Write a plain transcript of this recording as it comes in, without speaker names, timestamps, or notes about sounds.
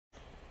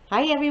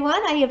Hi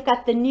everyone, I have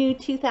got the new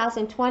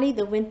 2020,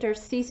 the winter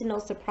seasonal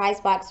surprise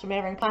box from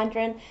Erin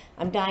Condren.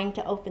 I'm dying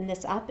to open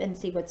this up and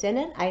see what's in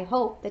it. I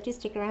hope that you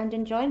stick around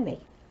and join me.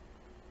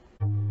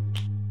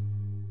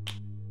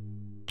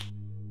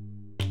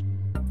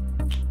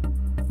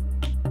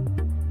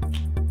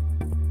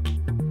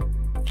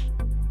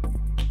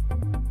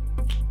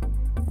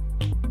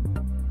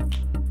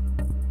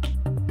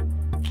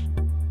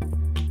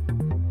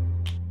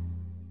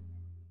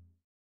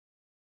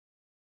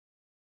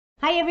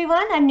 Hi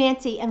everyone, I'm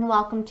Nancy and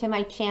welcome to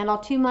my channel.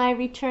 To my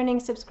returning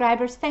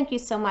subscribers, thank you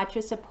so much.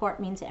 Your support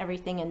means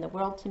everything in the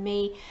world to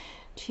me.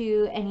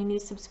 To any new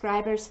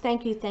subscribers,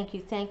 thank you, thank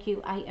you, thank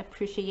you. I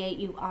appreciate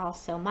you all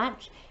so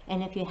much.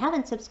 And if you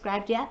haven't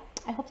subscribed yet,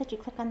 I hope that you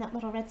click on that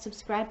little red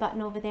subscribe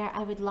button over there.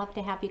 I would love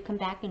to have you come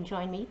back and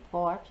join me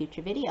for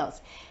future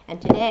videos.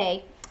 And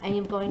today I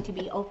am going to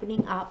be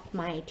opening up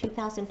my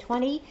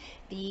 2020,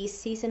 the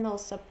seasonal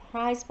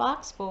surprise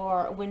box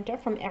for winter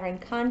from Erin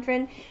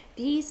Condren.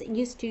 These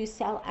used to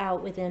sell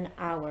out within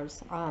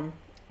hours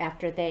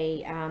after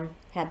they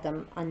had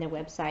them on their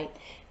website.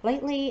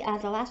 Lately,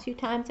 the last few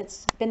times,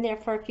 it's been there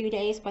for a few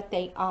days, but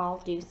they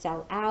all do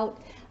sell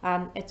out.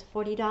 It's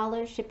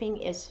 $40. Shipping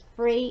is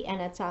free, and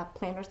it's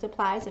planner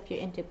supplies if you're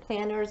into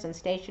planners and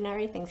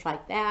stationery, things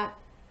like that.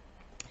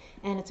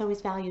 And it's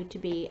always valued to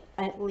be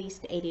at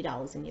least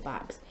 $80 in your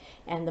box.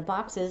 And the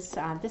boxes,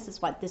 this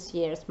is what this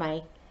year's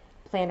my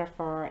planner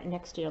for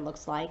next year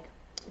looks like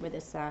with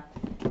this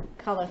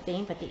color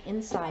theme, but the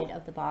inside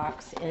of the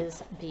box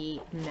is the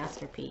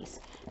masterpiece.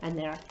 And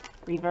they're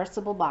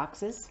reversible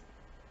boxes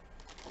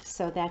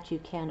so that you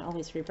can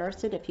always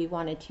reverse it if you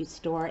wanted to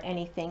store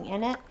anything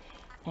in it.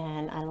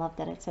 And I love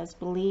that it says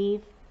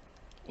believe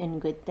in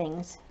good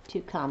things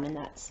to come, and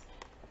that's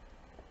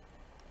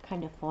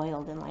kind of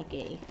foiled in like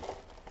a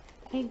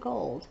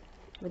gold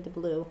with the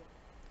blue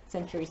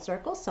century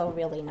circle, so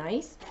really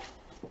nice.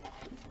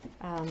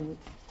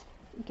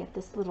 Get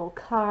this little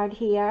card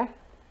here,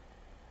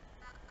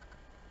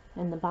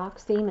 and the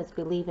box theme is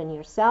believe in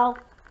yourself,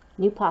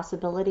 new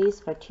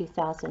possibilities for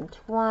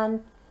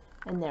 2021,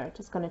 and they're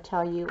just going to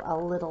tell you a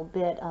little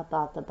bit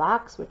about the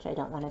box, which I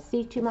don't want to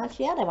see too much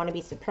yet. I want to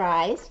be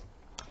surprised.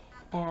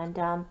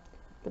 And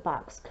the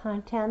box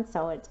content,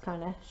 so it's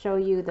kind of show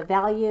you the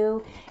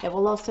value. It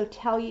will also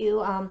tell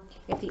you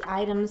if the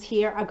items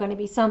here are going to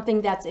be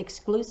something that's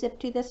exclusive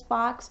to this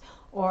box,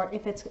 or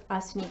if it's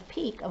a sneak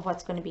peek of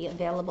what's going to be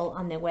available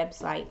on their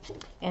website.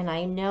 And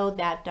I know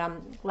that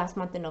last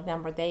month in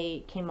November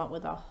they came up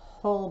with a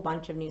whole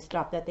bunch of new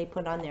stuff that they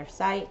put on their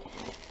site.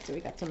 So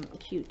we got some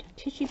cute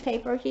tissue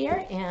paper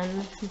here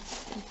and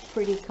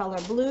pretty color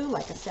blue,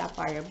 like a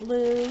sapphire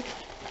blue,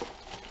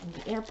 and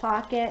the air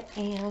pocket,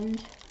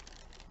 and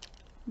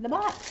the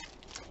box.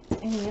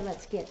 Anyway,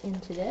 let's get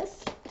into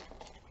this.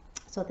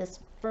 So this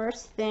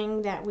first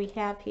thing that we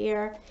have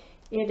here,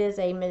 it is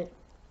a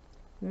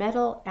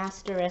metal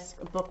asterisk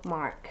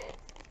bookmark,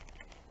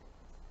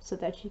 so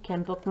that you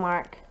can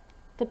bookmark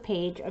the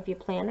page of your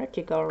planner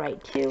to go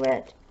right to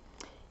it.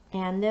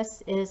 And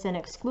this is an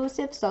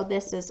exclusive, so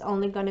this is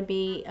only going to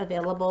be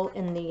available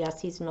in the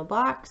seasonal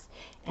box,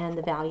 and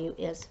the value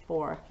is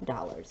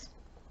 $4.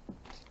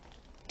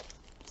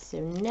 So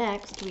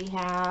next we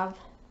have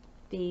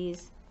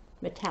these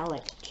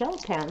metallic gel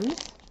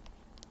pens.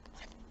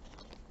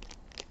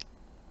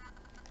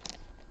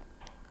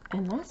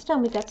 And last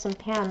time we got some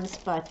pens,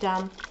 but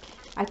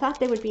I thought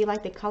they would be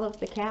like the color of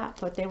the cat,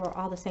 but they were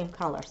all the same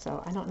color,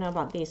 so I don't know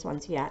about these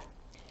ones yet.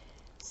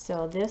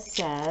 So this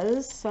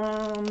says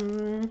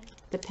the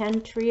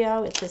pen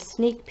trio. It's a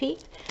sneak peek,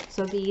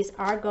 so these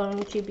are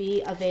going to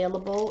be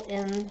available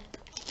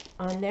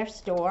on their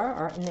store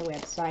or in their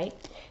website.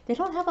 They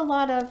don't have a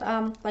lot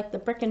of like the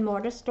brick and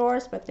mortar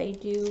stores, but they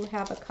do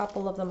have a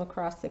couple of them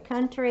across the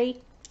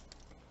country.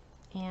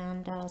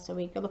 And so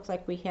it looks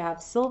like we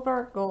have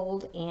silver,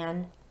 gold,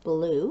 and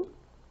blue.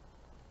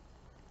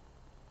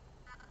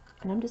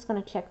 And I'm just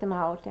going to check them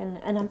out, and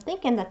I'm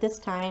thinking that this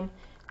time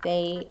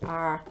they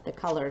are the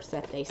colors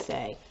that they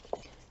say.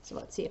 So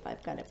let's see if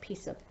I've got a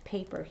piece of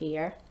paper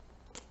here.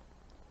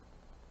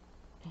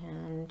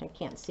 And I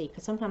can't see,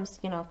 because sometimes,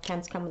 you know,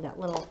 pens come with that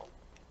little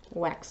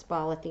wax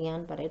ball at the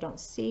end, but I don't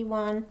see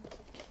one.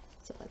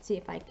 So let's see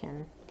if I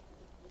can.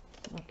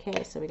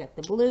 Okay, so we got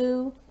the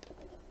blue,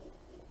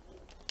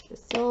 the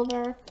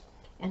silver,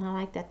 and I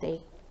like that they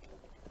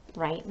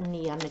write in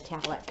the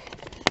metallic.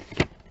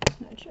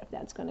 Not sure if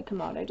that's going to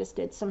come out. I just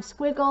did some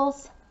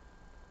squiggles.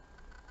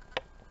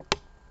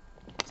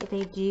 So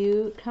they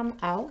do come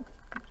out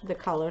the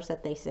colors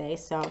that they say,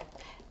 so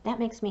that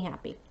makes me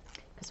happy,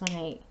 because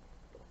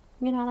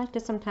when I like to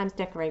sometimes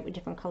decorate with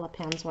different color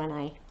pens when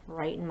I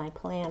write in my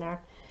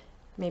planner,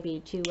 maybe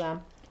to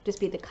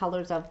just be the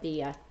colors of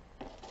the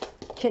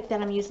kit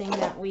that I'm using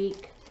that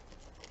week.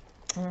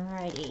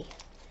 Alrighty,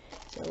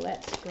 so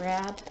let's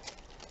grab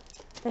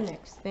the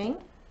next thing,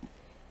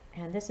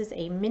 and this is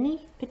a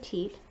mini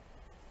petite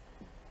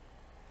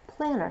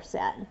planner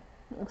set.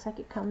 It looks like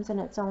it comes in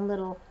its own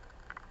little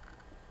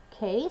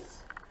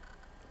case.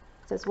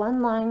 It says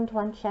one line,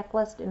 one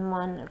checklist, and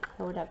one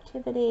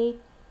productivity.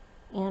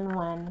 and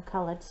 1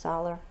 colored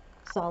solid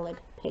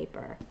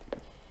paper.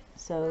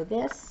 So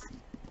this,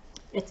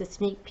 it's a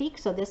sneak peek,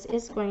 so this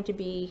is going to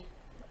be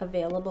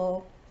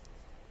available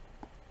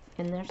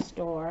in their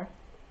store.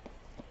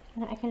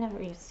 I can never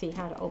really see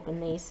how to open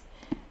these.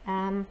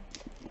 And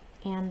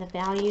the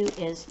value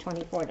is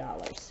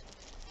 $24.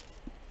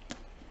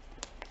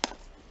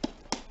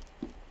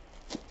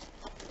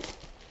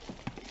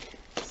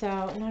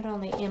 So not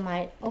only am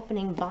I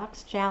opening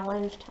box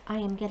challenged, I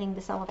am getting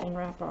the cellophane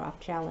wrapper off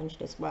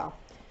challenged as well.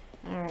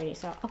 Alrighty,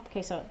 so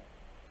okay, so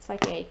it's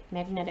like a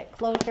magnetic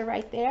closure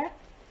right there.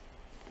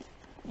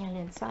 And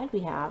inside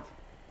we have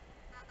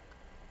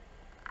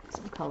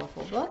some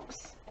colorful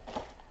books.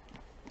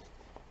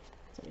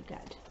 So we've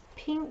got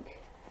pink,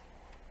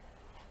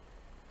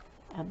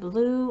 a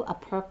blue, a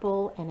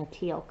purple, and a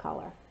teal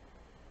color.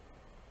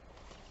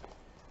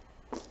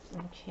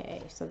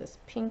 Okay, so this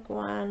pink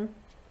one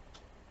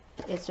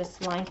is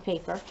just lined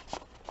paper.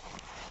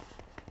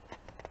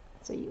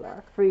 So you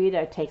are free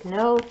to take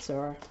notes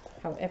or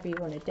however you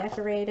want to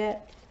decorate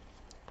it.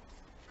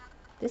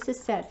 This is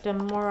set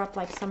more up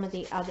like some of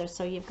the others,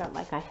 so you've got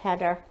like a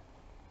header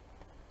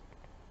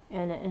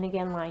and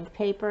again lined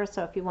paper.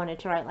 So if you wanted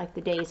to write like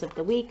the days of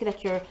the week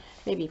that you're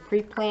maybe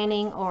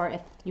pre-planning, or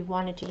if you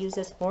wanted to use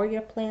this for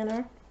your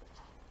planner.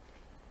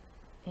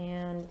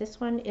 And this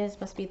one is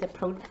must be the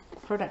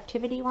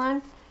productivity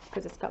one,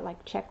 because it's got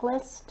like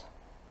checklist.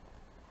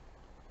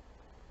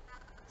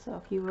 So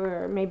if you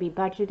were maybe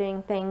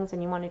budgeting things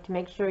and you wanted to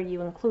make sure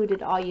you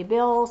included all your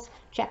bills,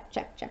 check,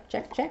 check, check,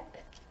 check, check.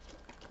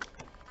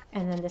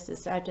 And then this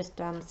is just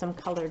some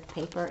colored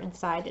paper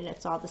inside, and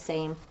it's all the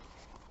same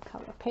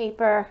color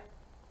paper.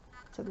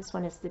 So this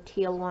one is the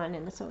teal one,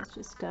 and this one is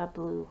just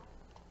blue,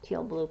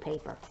 teal blue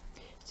paper.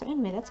 So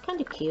anyway, that's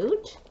kind of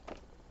cute.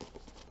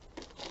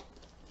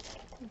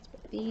 Let's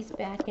put these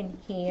back in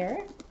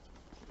here.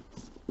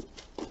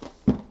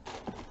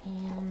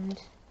 And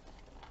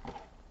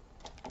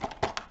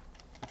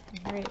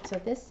all right,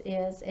 so this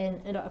is an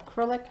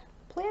acrylic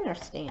planner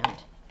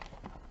stand.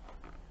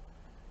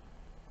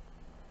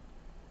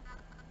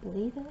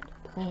 Believe it,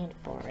 plan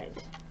for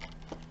it.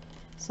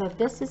 So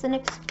this is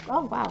an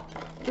oh wow,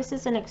 this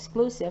is an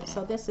exclusive.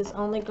 So this is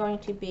only going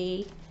to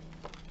be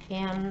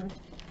in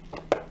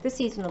the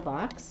seasonal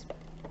box,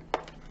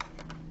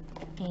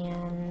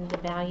 and the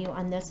value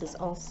on this is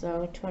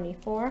also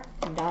 $24.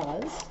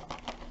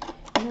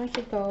 And I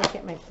should go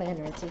get my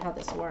planner and see how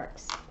this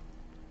works.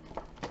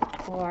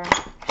 Or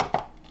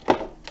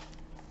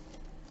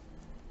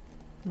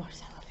more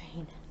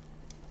cellophane.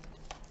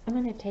 I'm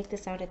going to take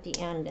this out at the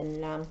end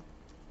and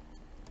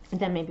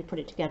then maybe put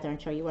it together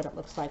and show you what it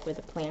looks like with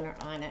a planner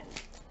on it.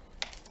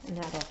 And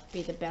that'll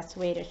be the best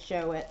way to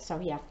show it. So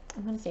yeah,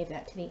 I'm going to save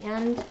that to the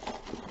end.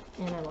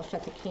 And I will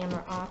shut the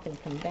camera off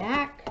and come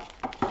back.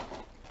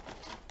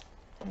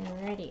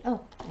 Alrighty.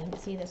 Oh, and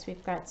see this,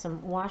 we've got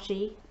some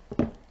washi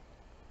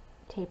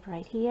tape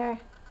right here.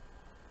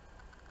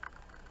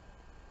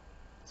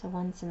 So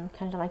one's in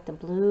kind of like the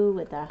blue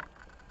with the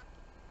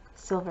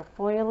silver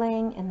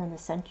foiling, and then the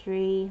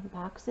century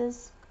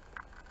boxes.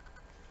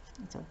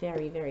 It's a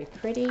very, very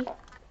pretty.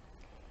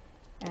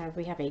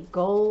 We have a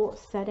goal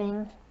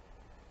setting.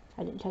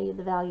 I didn't tell you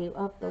the value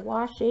of the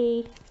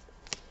washi.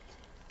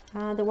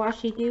 The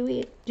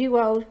washi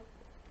duo,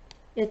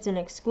 it's an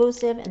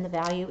exclusive, and the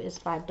value is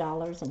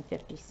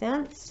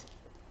 $5.50.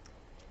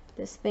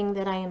 This thing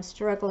that I am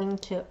struggling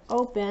to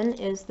open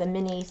is the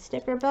mini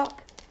sticker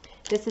book.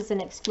 This is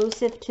an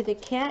exclusive to the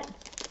kit,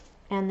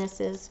 and this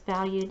is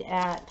valued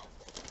at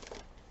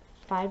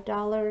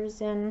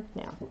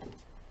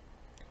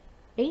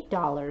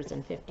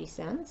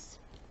 $8.50.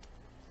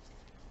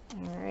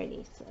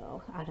 Alrighty,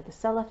 so out of the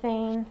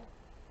cellophane,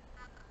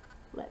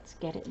 let's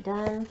get it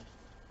done.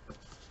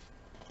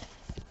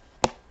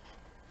 So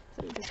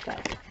we just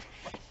got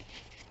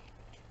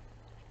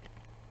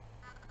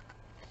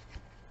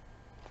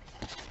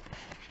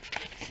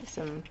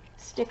some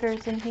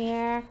stickers in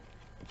here.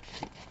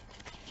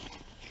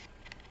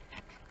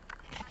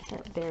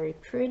 They're very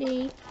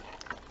pretty.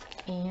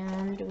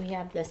 And we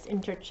have this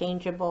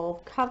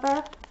interchangeable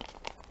cover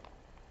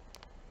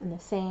in the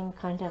same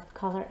kind of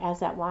color as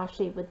that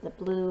washi, with the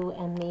blue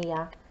and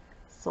the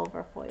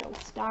silver foiled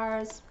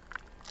stars.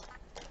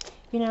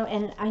 You know,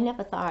 and I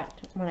never thought,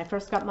 when I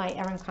first got my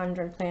Erin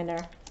Condren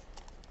planner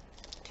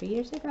 2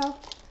 years ago,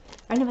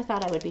 I never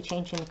thought I would be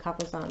changing the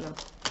covers on them.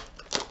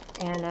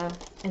 And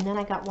then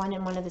I got one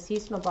in one of the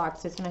seasonal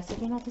boxes, and I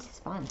said, you know, this is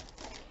fun.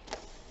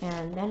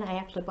 And then I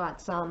actually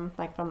bought some,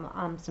 like from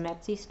some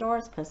Etsy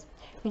stores, because,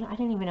 you know, I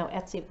didn't even know what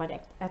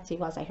Etsy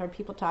was. I heard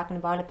people talking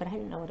about it, but I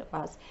didn't know what it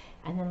was.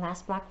 And then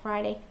last Black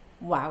Friday,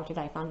 wow, did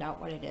I find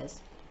out what it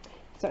is.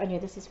 So anyway,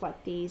 this is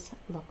what these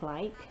look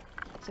like.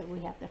 So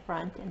we have the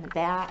front and the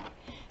back.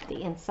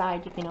 The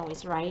inside, you can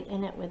always write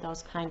in it with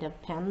those kind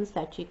of pens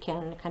that you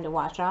can kind of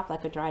wash off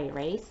like a dry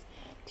erase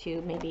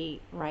to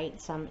maybe write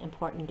some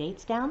important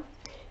dates down.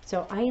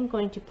 So I am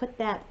going to put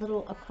that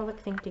little acrylic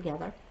thing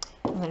together.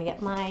 I'm going to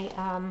get my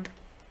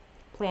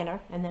planner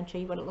and then show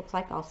you what it looks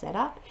like all set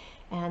up,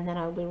 and then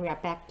I'll be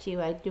right back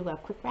to do a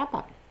quick wrap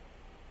up.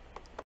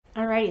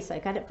 Alrighty, so I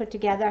got it put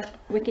together,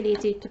 wicked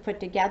easy to put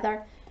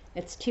together.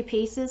 It's 2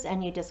 pieces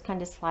and you just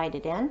kind of slide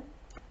it in.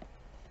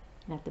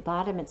 And at the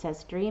bottom it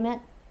says dream it,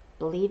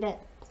 believe it,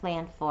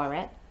 plan for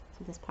it.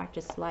 So this part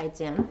just slides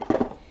in.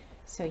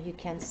 So you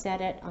can set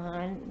it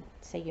on,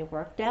 say, your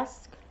work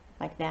desk,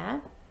 like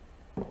that.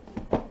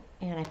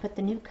 And I put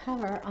the new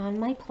cover on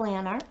my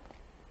planner.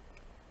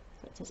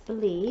 So it says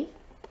believe.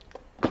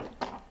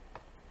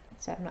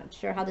 So I'm not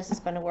sure how this is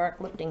going to work,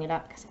 lifting it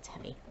up because it's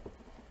heavy.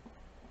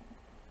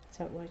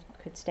 So it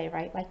could stay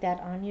right like that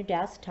on your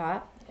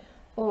desktop.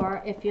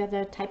 Or if you're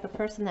the type of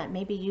person that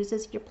maybe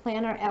uses your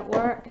planner at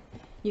work,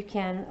 you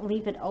can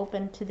leave it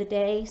open to the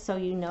day so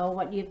you know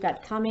what you've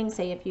got coming.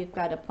 Say if you've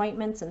got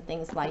appointments and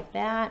things like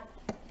that.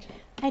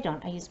 I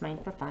don't. I use mine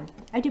for fun.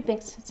 I do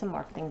mix some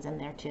work things in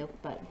there too,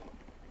 but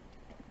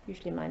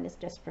usually mine is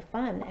just for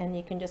fun. And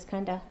you can just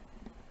kind of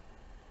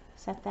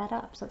set that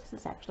up. So this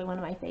is actually one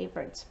of my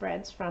favorite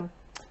spreads from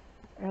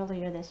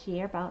earlier this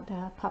year about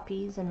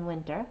puppies and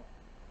winter.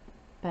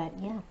 But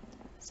yeah,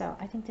 so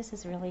I think this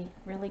is really,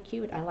 really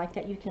cute. I like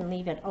that you can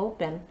leave it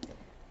open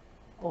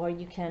or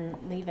you can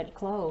leave it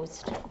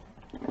closed.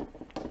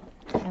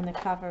 And the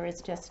cover is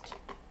just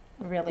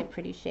a really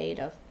pretty shade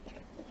of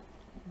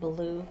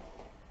blue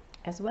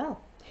as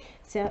well.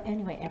 So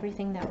anyway,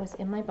 everything that was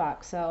in my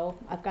box. So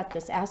I've got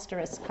this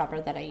asterisk cover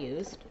that I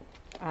used.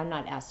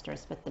 Not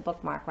asterisk, but the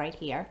bookmark right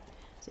here.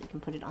 So you can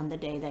put it on the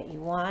day that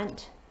you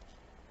want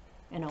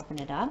and open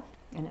it up.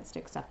 And it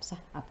sticks up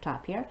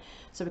top here.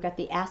 So we've got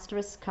the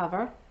asterisk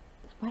cover.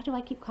 Why do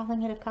I keep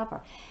calling it a cover?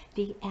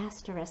 The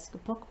asterisk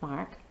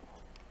bookmark,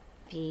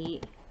 the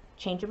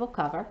changeable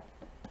cover,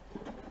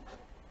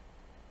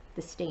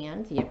 the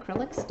stand, the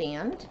acrylic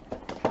stand.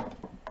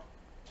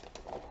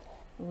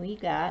 We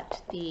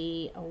got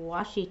the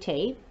washi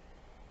tape,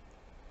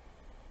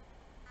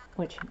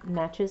 which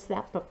matches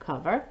that book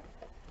cover.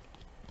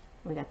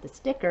 We got the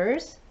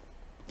stickers,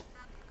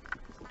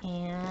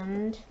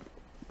 and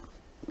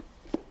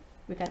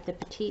we got the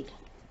petite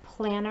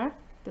planner,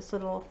 this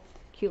little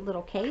cute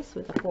little case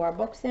with the 4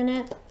 books in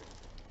it,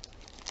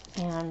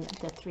 and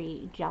the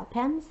 3 gel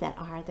pens that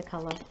are the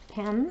color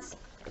pens.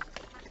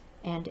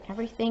 And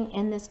everything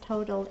in this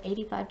totaled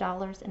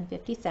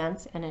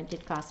 $85.50, and it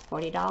did cost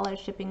 $40.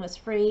 Shipping was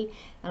free,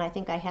 and I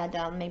think I had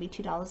maybe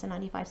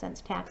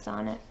 $2.95 tax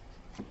on it.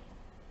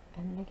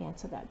 And again,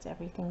 so that's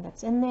everything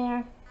that's in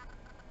there.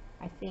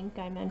 I think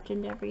I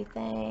mentioned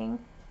everything.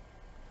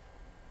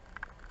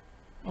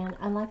 And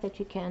I like that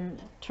you can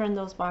turn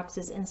those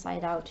boxes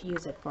inside out to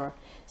use it for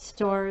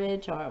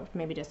storage, or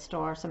maybe to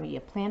store some of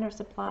your planner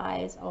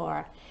supplies,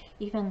 or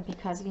even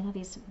because, you know,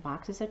 these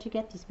boxes that you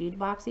get, these beauty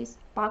boxes,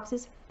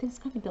 they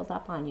just kind of build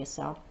up on you.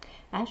 So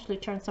I actually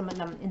turned some of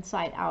them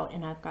inside out,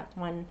 and I've got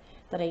one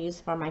that I use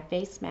for my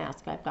face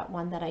mask. I've got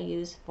one that I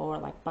use for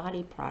like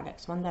body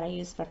products, one that I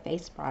use for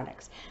face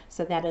products,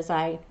 so that as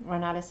I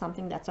run out of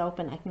something that's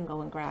open, I can go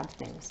and grab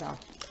things. So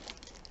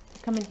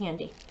come in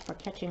handy for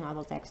catching all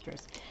those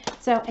extras.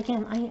 So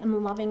again, I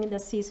am loving the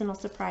seasonal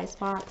surprise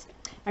box.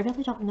 I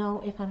really don't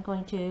know if I'm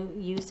going to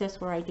use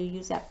this where I do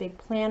use that big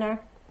planner,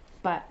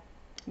 but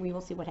we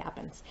will see what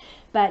happens.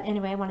 But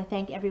anyway, I want to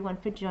thank everyone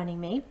for joining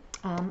me.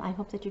 I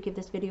hope that you give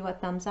this video a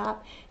thumbs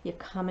up. Your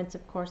comments,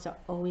 of course, are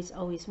always,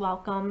 always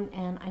welcome.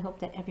 And I hope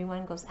that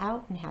everyone goes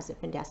out and has a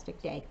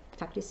fantastic day.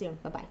 Talk to you soon.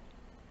 Bye-bye.